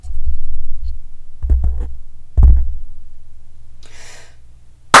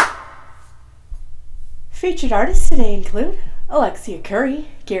Featured artists today include Alexia Curry,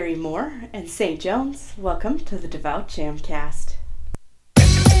 Gary Moore, and St. Jones. Welcome to the Devout Jamcast.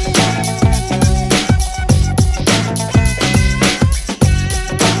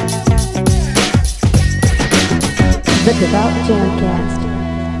 The Devout Jamcast.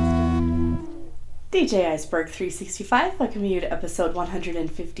 DJ Berg365 welcoming you to episode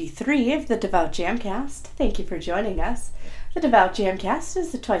 153 of the Devout Jamcast. Thank you for joining us. The Devout Jamcast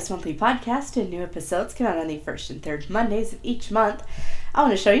is a twice-monthly podcast, and new episodes come out on the first and third Mondays of each month. I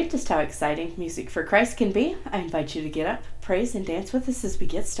want to show you just how exciting Music for Christ can be. I invite you to get up, praise, and dance with us as we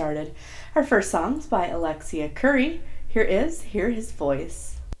get started. Our first song is by Alexia Curry. Hear His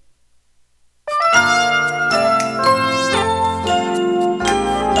Voice.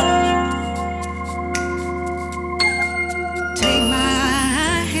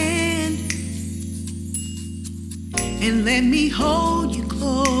 And let me hold you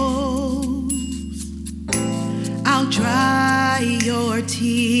close. I'll dry your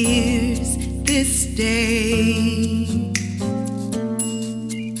tears this day.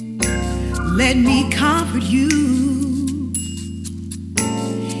 Let me comfort you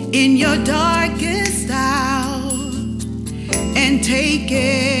in your darkest hour and take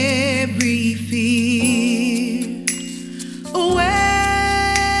every fear away.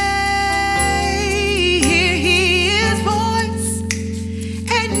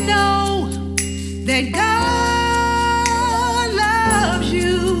 That God loves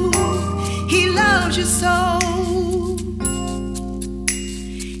you, He loves you so.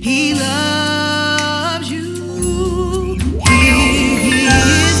 He loves you. Hear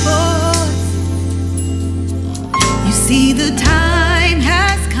His voice. You see, the time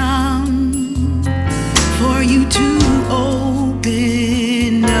has come for you to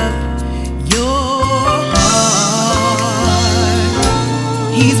open up your heart.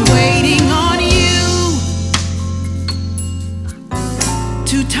 He's waiting on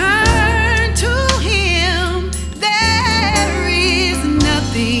to turn to Him. There is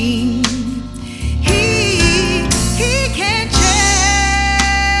nothing He can't change.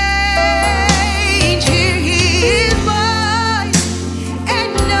 Hear His voice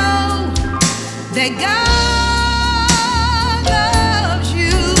and know that God loves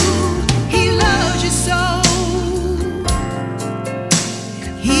you. He loves you so.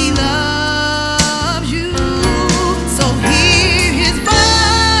 He loves you. So hear His voice.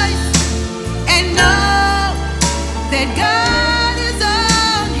 That God is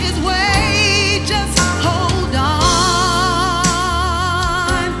on His way. Just hold on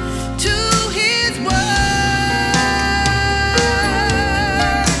to His word.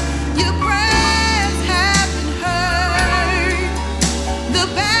 Your prayers have been heard. The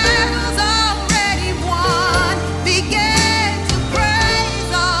battle's already won. Begin to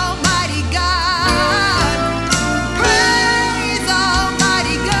praise Almighty God. Praise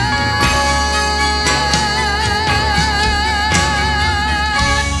Almighty God.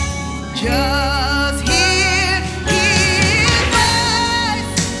 Just hear His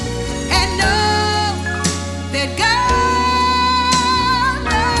voice and know that God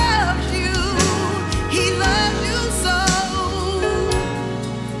loves you. He loves you so.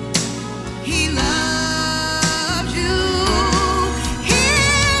 He loves you.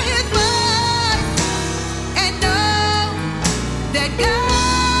 Hear His voice and know that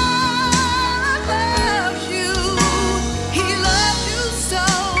God loves you. He loves you so.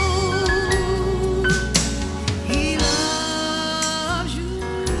 He loves you.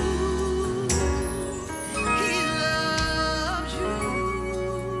 He loves you.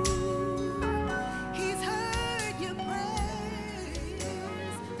 He's heard your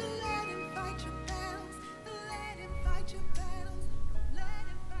prayers. Let Him fight your battles. Let Him fight your battles. Let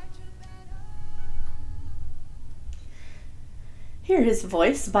Him fight your battles. Hear His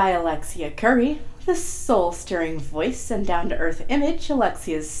Voice by Alexia Curry. The soul-stirring voice and down-to-earth image,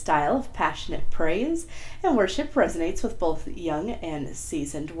 Alexia's style of passionate praise and worship resonates with both young and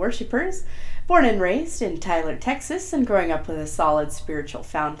seasoned worshipers. Born and raised in Tyler, Texas, and growing up with a solid spiritual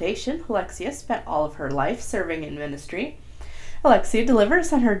foundation, Alexia spent all of her life serving in ministry. Alexia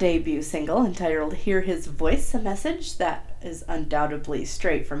delivers on her debut single entitled Hear His Voice, a message that is undoubtedly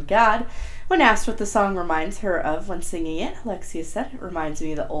straight from God. When asked what the song reminds her of when singing it, Alexia said, "It reminds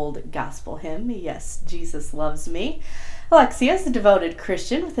me of the old gospel hymn, Yes, Jesus Loves Me." Alexia is a devoted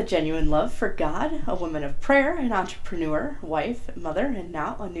Christian with a genuine love for God, a woman of prayer, an entrepreneur, wife, mother, and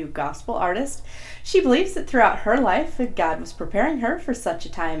now a new gospel artist. She believes that throughout her life, God was preparing her for such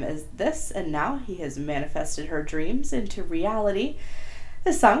a time as this, and now He has manifested her dreams into reality.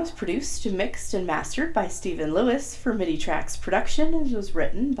 This song was produced, mixed, and mastered by Stephen Lewis for MIDI Tracks Production and was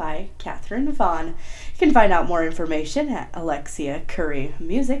written by Catherine Vaughn. You can find out more information at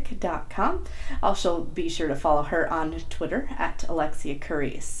AlexiaCurryMusic.com. Also, be sure to follow her on Twitter at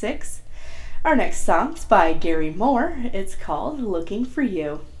AlexiaCurry6. Our next song is by Gary Moore. It's called Looking for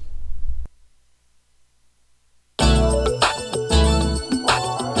You. He's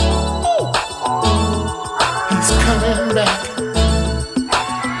coming back.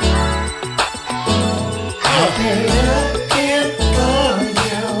 I've been looking for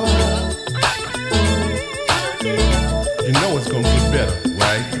you. You know it's gonna get better,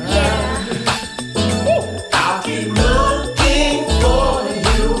 right? I'll keep looking for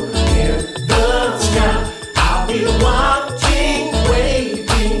you in the sky. I'll be watching, waiting,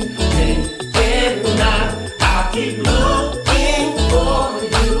 day and night. I'll keep looking for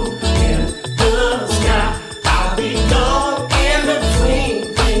you in the sky. I'll be gone in the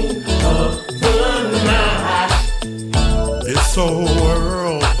twinkling of the night. This old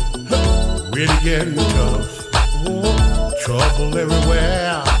world really getting tough. Trouble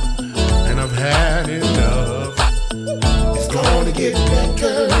everywhere, and I've had enough. It's gonna get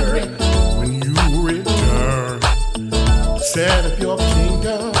better when you return to set up your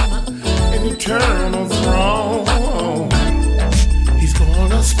kingdom and eternal throne. He's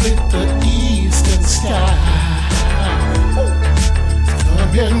gonna split the eastern sky. It's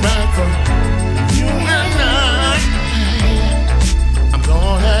coming back for you and I. I'm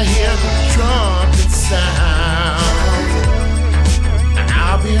gonna hear the trumpet sound.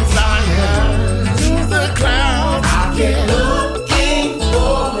 I'll be flying through the clouds. I'll be looking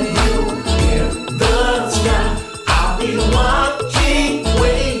for you in the sky. I'll be watching,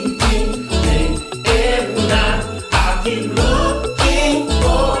 waiting, day and night. I'll keep looking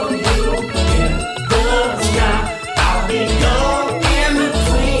for you in the sky. I'll be gone in the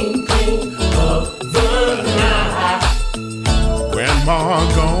twinkling of the night. Grandma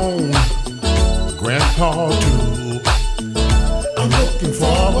gone, Grandpa too. I'm looking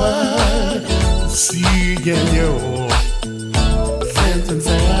forward to seeing you. Friends and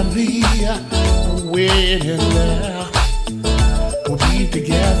family waiting there. We'll be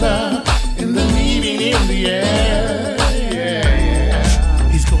together in the meeting in the air.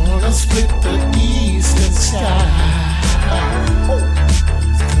 He's gonna split the eastern sky.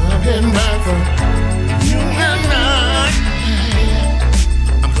 It's coming back for you and I.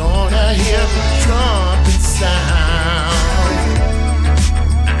 I'm gonna hear the trumpet sound.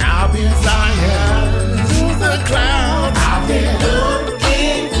 I'll be flying through the clouds. I'll be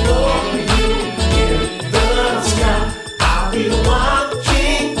looking for you in the sky. I'll be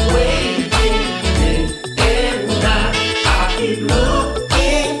watching, waiting, day and night. I'll keep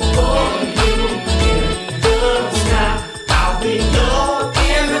looking for you in the sky. I'll be gone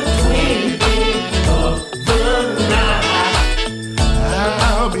in the twinkling of the night.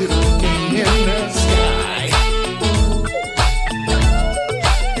 I'll be looking in the sky.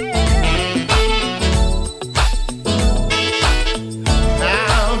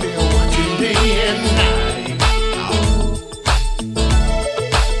 I'll be watching day and night.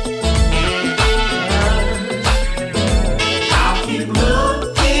 I'll keep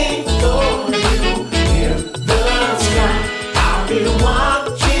looking for you in the sky. I'll be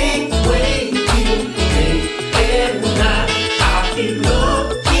watching, waiting, day and night. I'll keep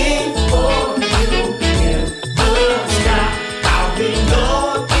looking for you in the sky. I'll be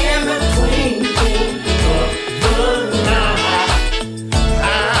gone in the twinkling of the night.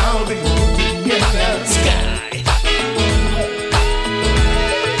 I'll be looking in the sky.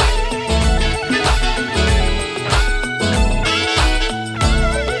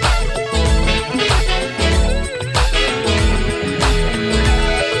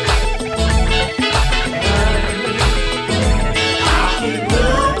 I'll keep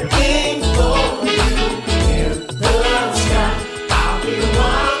looking for you in the sky. I'll be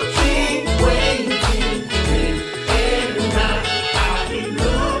watching, waiting, day and night. I'll keep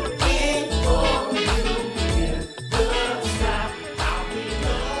looking for you in the sky. I'll be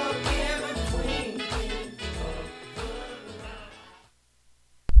gone in the twinkling of the night.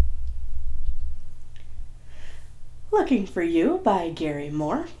 Looking for You by Gary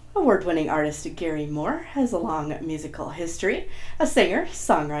Moore. Award-winning artist Gary Moore has a long musical history. A singer,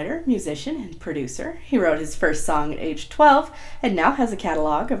 songwriter, musician, and producer. He wrote his first song at age 12 and now has a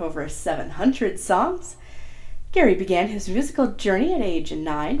catalog of over 700 songs. Gary began his musical journey at age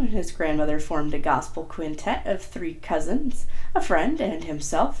 9 when his grandmother formed a gospel quintet of 3 cousins, a friend, and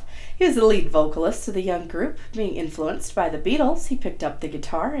himself. He was the lead vocalist of the young group. Being influenced by the Beatles, he picked up the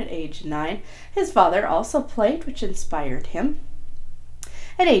guitar at age 9. His father also played, which inspired him.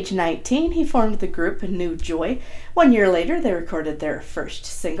 At age 19, he formed the group New Joy. 1 year later, they recorded their first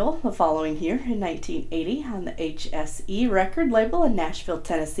single the following year in 1980 on the HSE record label in Nashville,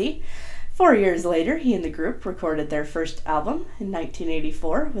 Tennessee. 4 years later, he and the group recorded their first album in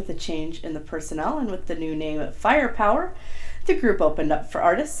 1984 with a change in the personnel and with the new name Firepower. The group opened up for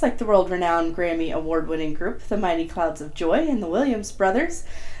artists like the world-renowned Grammy award-winning group The Mighty Clouds of Joy and the Williams Brothers.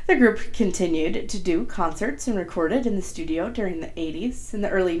 The group continued to do concerts and recorded in the studio during the 80s. In the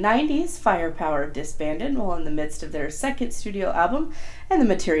early 90s, Firepower disbanded while in the midst of their second studio album, and the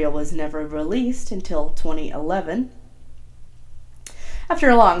material was never released until 2011.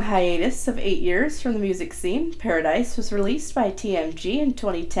 After a long hiatus of 8 years from the music scene, Paradise was released by TMG in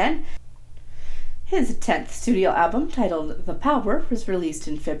 2010. His 10th studio album, titled The Power, was released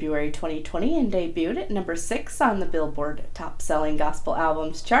in February 2020 and debuted at number 6 on the Billboard Top-Selling Gospel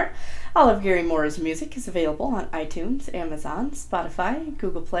Albums chart. All of Gary Moore's music is available on iTunes, Amazon, Spotify,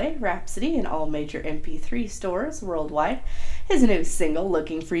 Google Play, Rhapsody, and all major MP3 stores worldwide. His new single,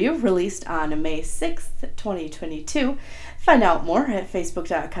 Looking For You, released on May 6th, 2022. Find out more at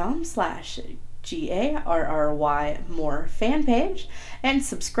facebook.com/GARRY Moore fan page and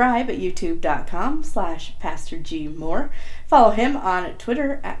subscribe at youtube.com/Pastor G Moore. Follow him on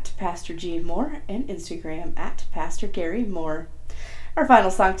Twitter at Pastor G Moore and Instagram at Pastor Gary Moore. Our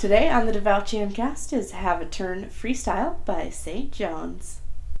final song today on the Devout Jamcast is Have a Turn Freestyle by St. Jones.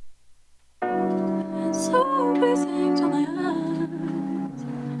 So busy till my eyes,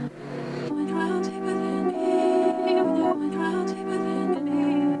 when trial deep within me, when trial deep within me.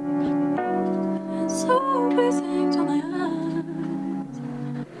 So busy till my eyes,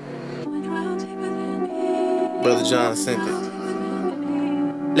 when trial deep within me. Brother John sent it.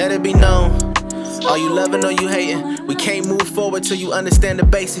 Let it be known, are you loving or you hating? We can't move forward till you understand the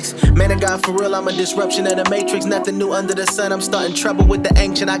basics. Man of God, for real, I'm a disruption of the matrix. Nothing new under the sun, I'm starting trouble with the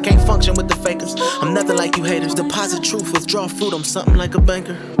ancient. I can't function with the fakers. I'm nothing like you haters. Deposit truth, withdraw fruit, I'm something like a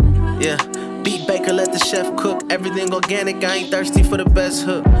banker. Yeah, beat baker, let the chef cook. Everything organic, I ain't thirsty for the best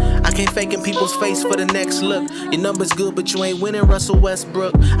hook. I can't fake in people's face for the next look. Your number's good, but you ain't winning Russell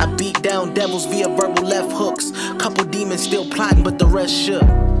Westbrook. I beat down devils via verbal left hooks. Couple demons still plotting, but the rest shook.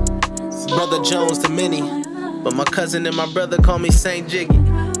 Brother Jones to many, but my cousin and my brother call me Saint Jiggy.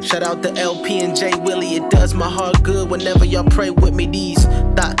 Shout out to LP and J Willie. It does my heart good whenever y'all pray with me. These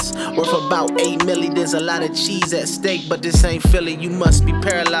thoughts worth about 8 milli. There's a lot of cheese at stake, but this ain't Philly. You must be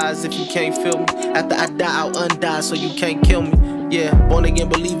paralyzed if you can't feel me. After I die, I'll undie so you can't kill me. Yeah, born again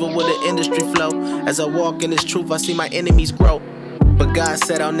believer with an industry flow. As I walk in this truth, I see my enemies grow. But God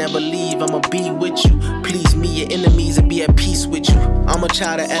said I'll never leave, I'ma be with you. Please me, your enemies, and be at peace with you. I'm a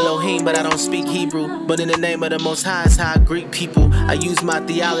child of Elohim, but I don't speak Hebrew. But in the name of the Most High is how I greet people. I use my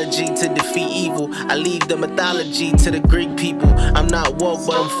theology to defeat evil. I leave the mythology to the Greek people. I'm not woke,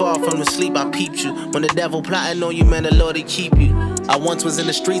 but I'm far from the sleep. I peeped you. When the devil plotting on you, man, the Lord, he keep you. I once was in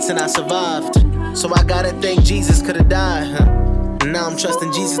the streets and I survived. So I gotta thank Jesus, could've died, huh? Now I'm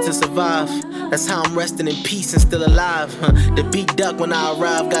trusting Jesus to survive. That's how I'm resting in peace and still alive. The beat duck when I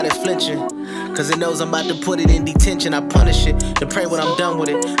arrive got it flinching, cause it knows I'm about to put it in detention. I punish it, then pray when I'm done with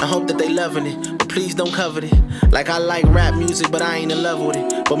it. I hope that they loving it, but please don't covet it. Like I like rap music, but I ain't in love with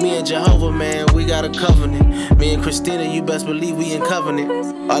it. But me and Jehovah, man, we got a covenant. Me and Christina, you best believe we in covenant.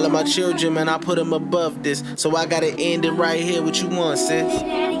 All of my children, man, I put them above this. So I gotta end it right here. What you want, sis?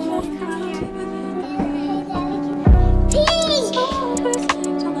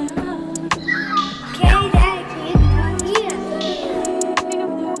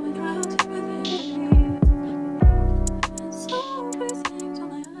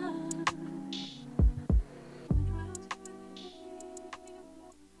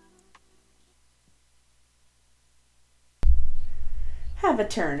 Have a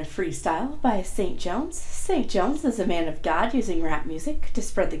Turn Freestyle by St. Jones. St. Jones is a man of God using rap music to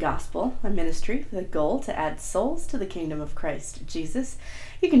spread the gospel, a ministry with a goal to add souls to the kingdom of Christ Jesus.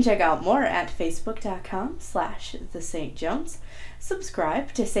 You can check out more at facebook.com/The St. Jones.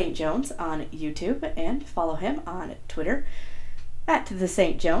 Subscribe to St. Jones on YouTube and follow him on Twitter at The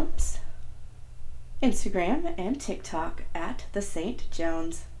St. Jones, Instagram and TikTok at The St.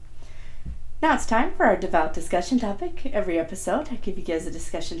 Jones. Now it's time for our Devout discussion topic. Every episode, I give you guys a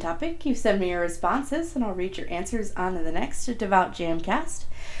discussion topic. You send me your responses, and I'll read your answers on in the next Devout Jamcast.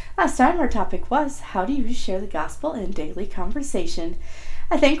 Last time, our topic was, how do you share the gospel in daily conversation?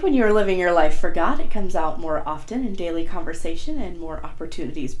 I think when you are living your life for God, it comes out more often in daily conversation, and more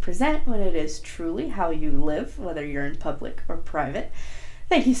opportunities present when it is truly how you live, whether you're in public or private.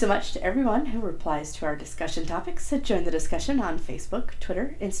 Thank you so much to everyone who replies to our discussion topics. Join the discussion on Facebook,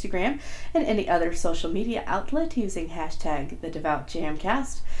 Twitter, Instagram, and any other social media outlet using hashtag the Devout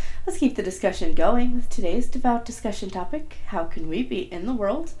Jamcast. Let's keep the discussion going with today's Devout discussion topic: how can we be in the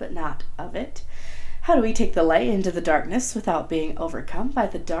world but not of it? How do we take the light into the darkness without being overcome by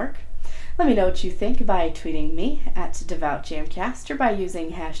the dark? Let me know what you think by tweeting me at Devout Jamcast or by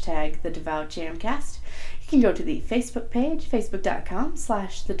using hashtag the Devout Jamcast. You can go to the Facebook page,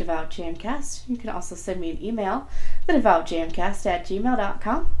 facebook.com/the Devout Jamcast. You can also send me an email,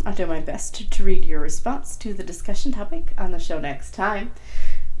 thedevoutjamcast@gmail.com. I'll do my best to read your response to the discussion topic on the show next time.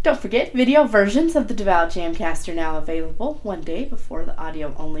 Don't forget, video versions of the Devout Jamcast are now available one day before the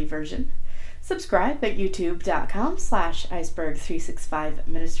audio-only version. Subscribe at youtube.com/iceberg365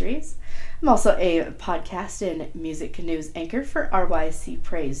 ministries. I'm also a podcast and music news anchor for RYC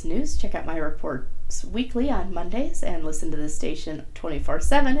Praise News. Check out my reports weekly on Mondays and listen to the station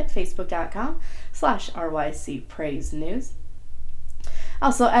 24/7 at facebook.com/RYC Praise News.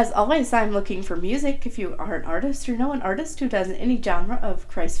 Also, as always, I'm looking for music. If you are an artist or know an artist who does any genre of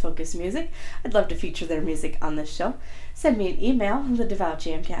Christ-focused music, I'd love to feature their music on this show. Send me an email,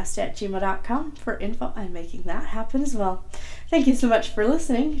 thedevoutjamcast@gmail.com, for info on making that happen as well. Thank you so much for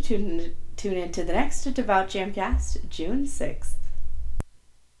listening. Tune into the next Devout Jamcast, June 6th.